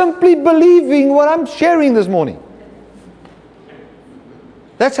 By simply believing what I'm sharing this morning.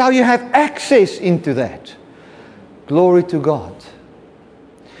 That's how you have access into that. Glory to God.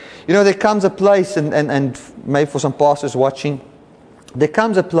 You know, there comes a place, and maybe for some pastors watching, there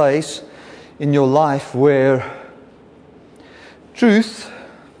comes a place in your life where truth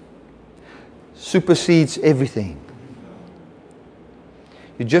supersedes everything.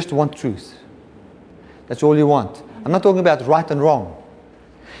 You just want truth. That's all you want. I'm not talking about right and wrong.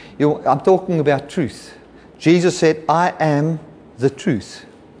 I'm talking about truth. Jesus said, I am the truth.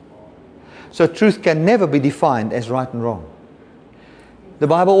 So truth can never be defined as right and wrong. The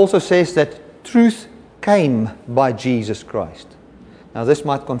Bible also says that truth came by Jesus Christ. Now this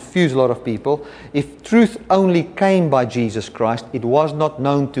might confuse a lot of people. If truth only came by Jesus Christ, it was not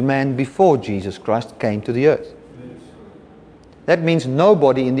known to man before Jesus Christ came to the earth. That means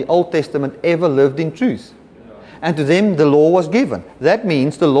nobody in the Old Testament ever lived in truth. And to them the law was given. That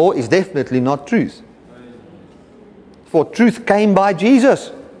means the law is definitely not truth. For truth came by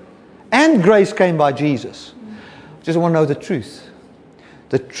Jesus. And grace came by Jesus. Just want to know the truth.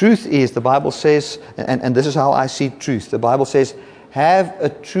 The truth is, the Bible says, and this is how I see truth. The Bible says, have a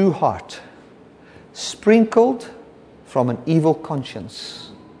true heart, sprinkled from an evil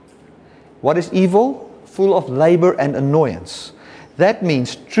conscience. What is evil? Full of labor and annoyance. That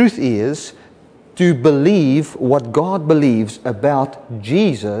means truth is to believe what God believes about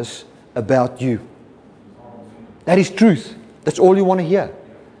Jesus, about you. That is truth. That's all you want to hear.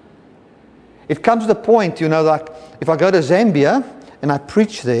 It comes to the point, you know, like if I go to Zambia and I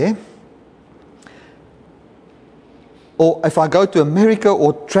preach there, or if I go to America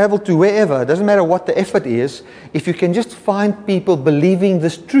or travel to wherever, it doesn't matter what the effort is, if you can just find people believing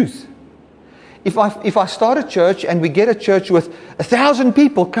this truth. If I start a church and we get a church with 1,000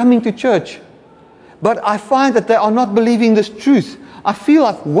 people coming to church, but I find that they are not believing this truth, I feel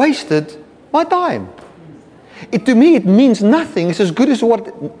I've wasted my time. To me, it means nothing. It's as good as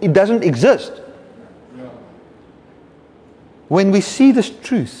what it doesn't exist. When we see this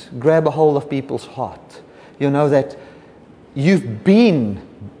truth grab a hold of people's heart, you know that you've been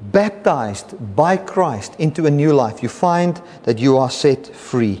baptized by Christ into a new life. You find that you are set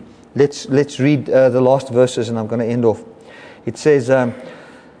free. Let's read the last verses, and I'm going to end off. It says,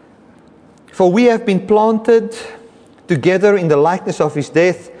 for we have been planted together in the likeness of His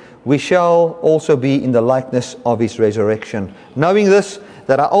death, we shall also be in the likeness of His resurrection. Knowing this,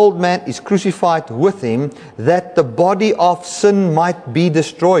 that our old man is crucified with Him, that the body of sin might be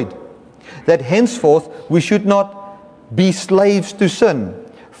destroyed, that henceforth we should not be slaves to sin.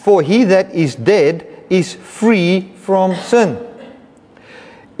 For he that is dead is free from sin.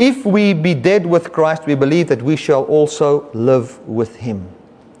 If we be dead with Christ, we believe that we shall also live with Him.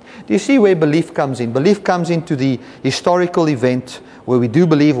 Do you see where belief comes in? Belief comes into the historical event where we do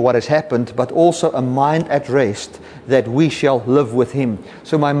believe what has happened, but also a mind at rest that we shall live with Him.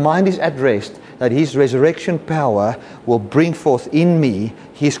 So my mind is at rest that His resurrection power will bring forth in me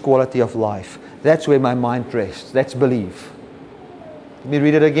His quality of life. That's where my mind rests. That's belief. Let me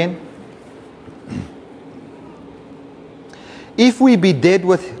read it again. If we be dead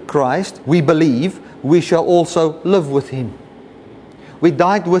with Christ, we believe we shall also live with Him. We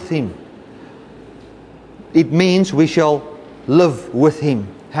died with Him. It means we shall live with Him.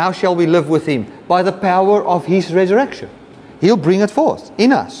 How shall we live with Him? By the power of His resurrection. He'll bring it forth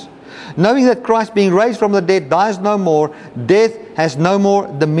in us. Knowing that Christ, being raised from the dead, dies no more, death has no more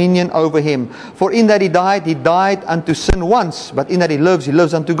dominion over Him. For in that He died unto sin once, but in that He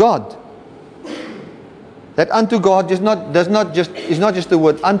lives unto God. That unto God is not just the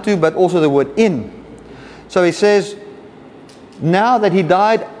word unto, but also the word in. So He says, now that He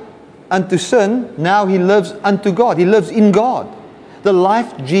died unto sin, now He lives unto God. He lives in God. The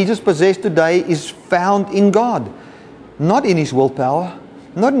life Jesus possessed today is found in God. Not in His willpower,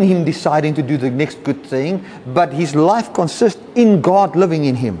 not in Him deciding to do the next good thing, but His life consists in God living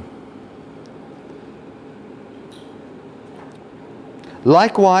in Him.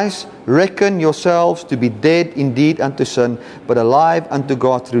 Likewise, reckon yourselves to be dead indeed unto sin, but alive unto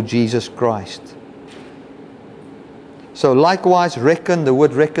God through Jesus Christ. So likewise, reckon, the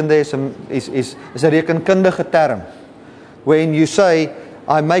word reckon there is a rekenkundige term. When you say,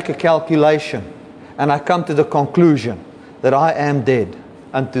 I make a calculation, and I come to the conclusion that I am dead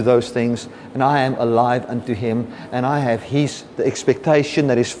unto those things, and I am alive unto Him, and I have the expectation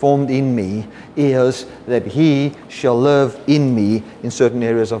that is formed in me is that He shall live in me in certain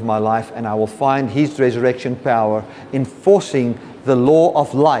areas of my life, and I will find His resurrection power enforcing the law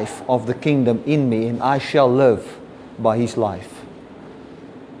of life of the kingdom in me, and I shall live by His life.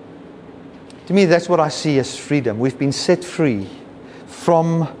 To me, that's what I see as freedom. We've been set free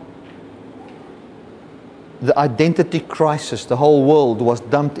from the identity crisis the whole world was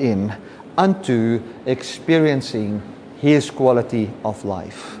dumped in unto experiencing His quality of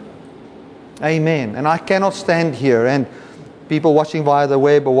life. Amen. And I cannot stand here, and people watching via the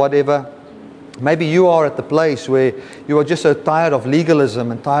web or whatever, maybe you are at the place where you are just so tired of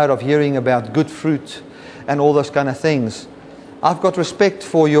legalism and tired of hearing about good fruit and all those kind of things. I've got respect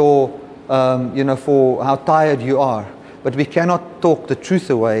for your, for how tired you are. But we cannot talk the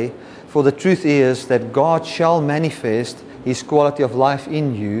truth away, for the truth is that God shall manifest His quality of life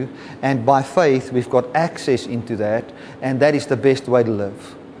in you, and by faith we've got access into that, and that is the best way to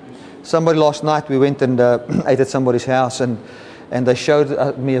live. Somebody last night, we went and ate at somebody's house, and they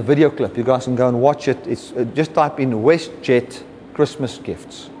showed me a video clip. You guys can go and watch it. It's just type in WestJet Christmas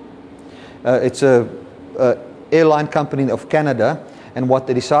gifts. It's a airline company of Canada, and what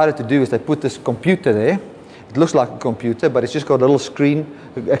they decided to do is they put this computer there. It looks like a computer, but it's just got a little screen,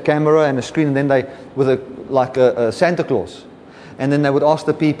 a camera and a screen, and then they, with a Santa Claus. And then they would ask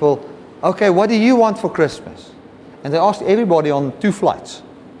the people, okay, what do you want for Christmas? And they asked everybody on 2 flights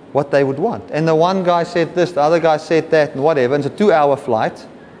what they would want. And the one guy said this, the other guy said that, and whatever. And it's a 2-hour flight.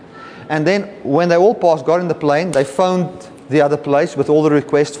 And then when they all passed, got in the plane, they phoned the other place with all the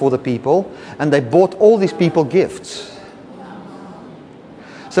requests for the people, and they bought all these people gifts.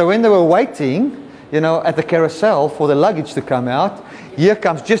 So when they were waiting, at the carousel for the luggage to come out, here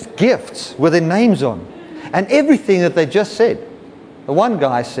comes just gifts with their names on. And everything that they just said. The one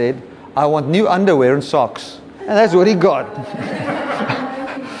guy said, I want new underwear and socks. And that's what he got.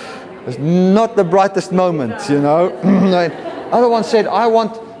 It's not the brightest moment, The other one said, I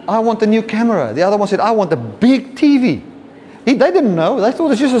want a new camera. The other one said, I want a big TV. They didn't know. They thought it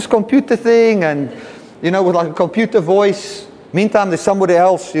was just this computer thing and, with like a computer voice. Meantime, there's somebody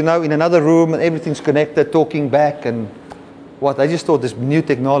else, in another room and everything's connected, talking back and what. They just thought this new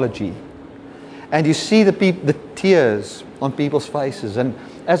technology. And you see the tears on people's faces. And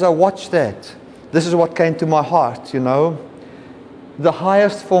as I watched that, this is what came to my heart, The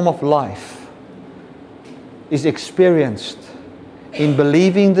highest form of life is experienced in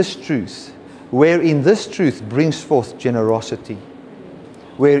believing this truth, wherein this truth brings forth generosity,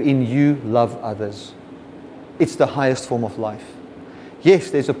 wherein you love others. It's the highest form of life.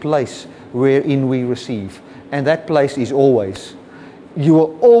 Yes, there's a place wherein we receive, and that place is always, you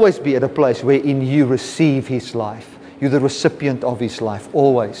will always be at a place wherein you receive His life. You're the recipient of His life,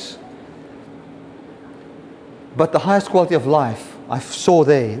 always. But the highest quality of life I saw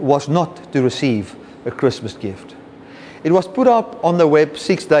there was not to receive a Christmas gift. It was put up on the web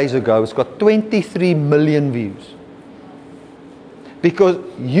 6 days ago. It's got 23 million views. Because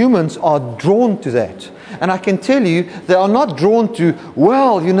humans are drawn to that. And I can tell you, they are not drawn to,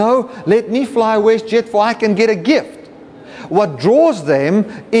 well, let me fly WestJet for I can get a gift. What draws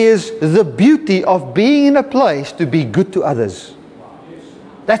them is the beauty of being in a place to be good to others.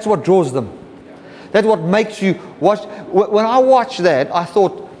 That's what draws them. That's what makes you watch. When I watched that, I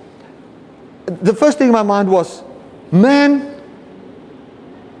thought, the first thing in my mind was, man,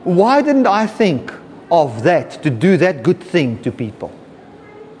 why didn't I think of that, to do that good thing to people?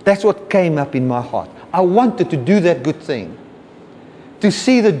 That's what came up in my heart. I wanted to do that good thing. To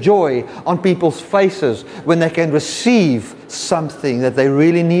see the joy on people's faces when they can receive something that they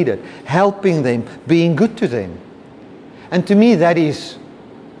really needed. Helping them, being good to them. And to me that is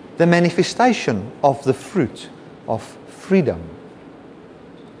the manifestation of the fruit of freedom.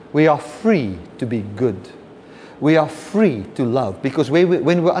 We are free to be good. We are free to love. Because when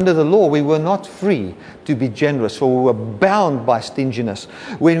we were under the law, we were not free to be generous, for we were bound by stinginess.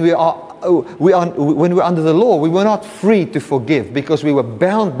 When we're under the law, we were not free to forgive, because we were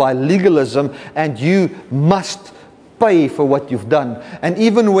bound by legalism, and you must pay for what you've done. And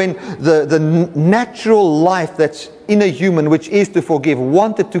even when the natural life that's in a human, which is to forgive,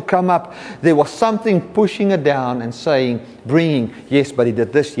 wanted to come up, there was something pushing it down and saying, bringing, yes, but he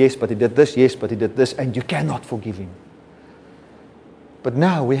did this, yes, but he did this, yes, but he did this, and you cannot forgive him. But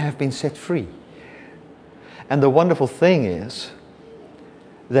now we have been set free. And the wonderful thing is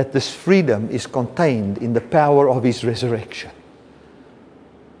that this freedom is contained in the power of his resurrection.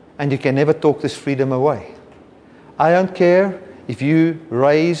 And you can never talk this freedom away. I don't care if you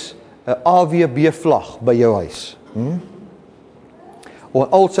raise an AWB vlag by jou huis. Or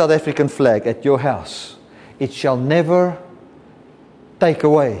an old South African flag at your house. It shall never take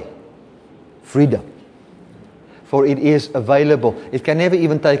away freedom. For it is available. It can never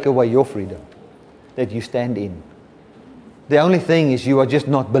even take away your freedom that you stand in. The only thing is you are just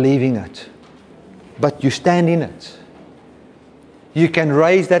not believing it. But you stand in it. You can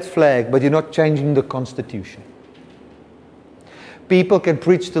raise that flag, but you're not changing the Constitution. People can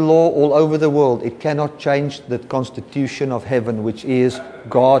preach the law all over the world. It cannot change the constitution of heaven, which is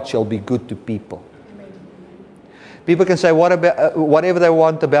God shall be good to people. People can say whatever they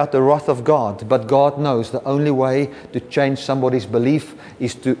want about the wrath of God, but God knows the only way to change somebody's belief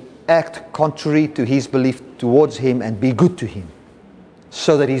is to act contrary to his belief towards him and be good to him,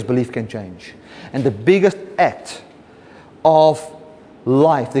 so that his belief can change. And the biggest act of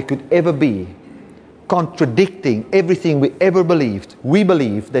life there could ever be, contradicting everything we ever believed. We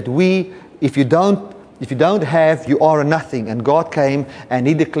believe that if you don't have, you are a nothing. And God came and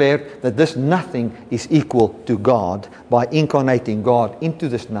he declared that this nothing is equal to God by incarnating God into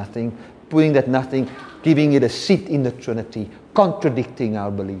this nothing, putting that nothing, giving it a seat in the Trinity, contradicting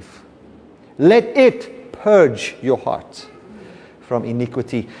our belief. Let it purge your heart from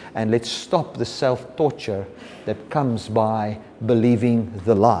iniquity, and let's stop the self-torture that comes by believing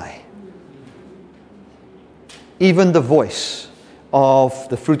the lie. Even the voice of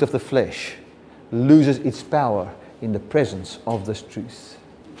the fruit of the flesh loses its power in the presence of this truth.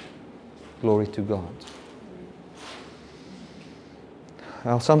 Glory to God.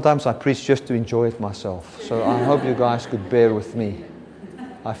 Well, sometimes I preach just to enjoy it myself. So I hope you guys could bear with me.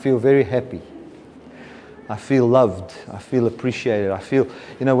 I feel very happy. I feel loved. I feel appreciated. I feel,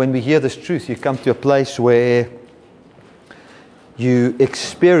 when we hear this truth, you come to a place where you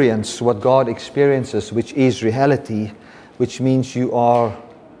experience what God experiences, which is reality, which means you are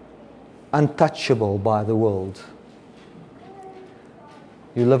untouchable by the world.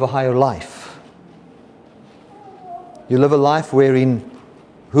 You live a higher life. You live a life wherein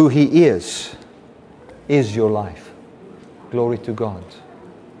who He is your life. Glory to God.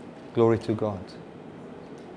 Glory to God.